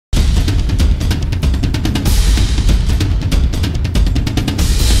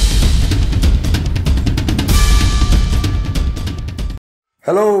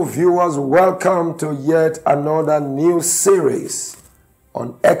Hello viewers, welcome to yet another new series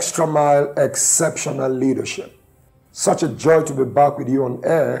on Extra Mile Exceptional Leadership. Such a joy to be back with you on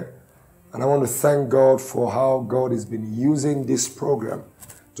air, and I want to thank God for how God has been using this program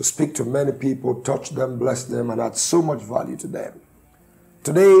to speak to many people, touch them, bless them, and add so much value to them.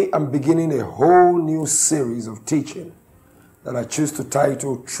 Today I'm beginning a whole new series of teaching that I choose to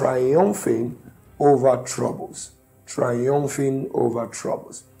title Triumphing Over Troubles. Triumphing over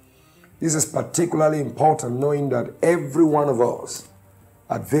troubles. This is particularly important knowing that every one of us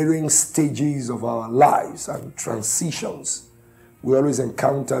at varying stages of our lives and transitions, we always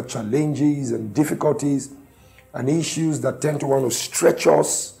encounter challenges and difficulties and issues that tend to want to stretch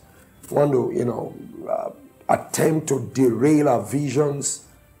us, want to, attempt to derail our visions.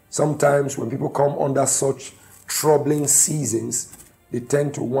 Sometimes when people come under such troubling seasons, they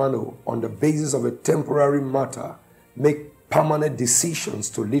tend to want to, on the basis of a temporary matter, make permanent decisions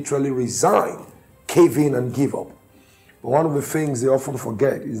to literally resign, cave in, and give up. But one of the things they often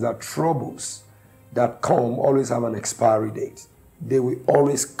forget is that troubles that come always have an expiry date. They will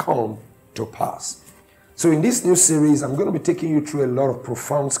always come to pass. So in this new series, I'm going to be taking you through a lot of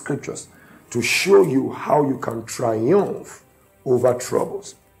profound scriptures to show you how you can triumph over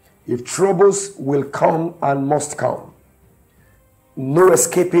troubles. If troubles will come and must come, no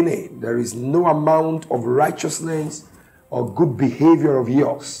escaping it. There is no amount of righteousness or good behavior of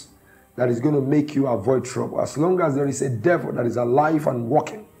yours that is going to make you avoid trouble. As long as there is a devil that is alive and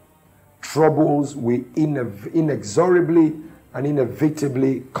walking, troubles will inexorably and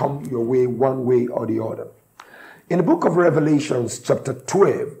inevitably come your way one way or the other. In the book of Revelations, chapter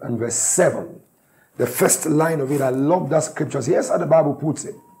 12 and verse 7, the first line of it, I love that scripture. Here's how the Bible puts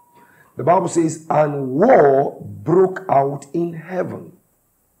it. The Bible says, and war broke out in heaven.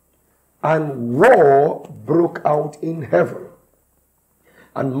 And war broke out in heaven.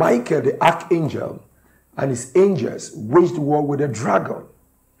 And Michael, the archangel, and his angels waged war with the dragon.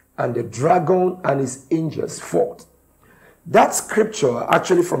 And the dragon and his angels fought. That scripture,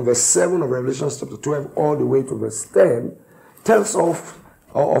 actually from verse 7 of Revelation chapter 12 all the way to verse 10, tells of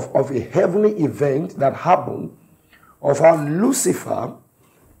a heavenly event that happened, of how Lucifer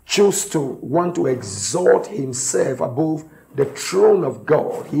chose to want to exalt himself above the throne of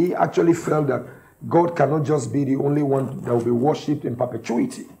God. He actually felt that God cannot just be the only one that will be worshipped in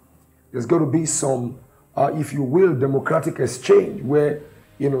perpetuity. There's got to be some, if you will, democratic exchange where,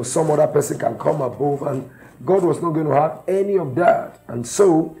 some other person can come above, and God was not going to have any of that. And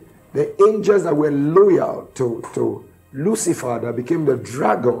so the angels that were loyal to Lucifer, that became the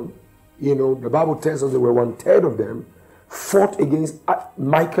dragon, the Bible tells us there were 1/3 of them, fought against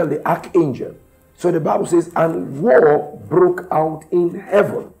Michael the archangel. So the Bible says, and war broke out in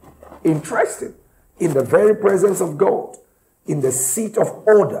heaven. Interesting. In the very presence of God, in the seat of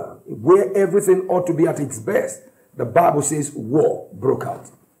order, where everything ought to be at its best, the Bible says war broke out.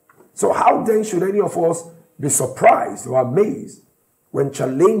 So how then should any of us be surprised or amazed when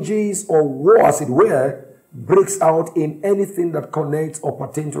challenges or war, as it were, breaks out in anything that connects or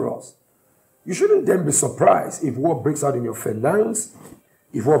pertains to us? You shouldn't then be surprised if war breaks out in your finance,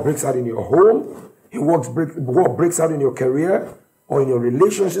 if war breaks out in your home, if war breaks out in your career, or in your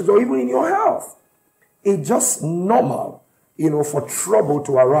relationships, or even in your health. It's just normal, for trouble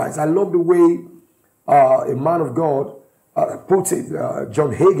to arise. I love the way a man of God puts it,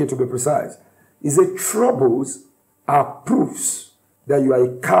 John Hagee to be precise. He said, troubles are proofs that you are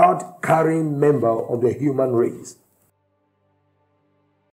a card-carrying member of the human race.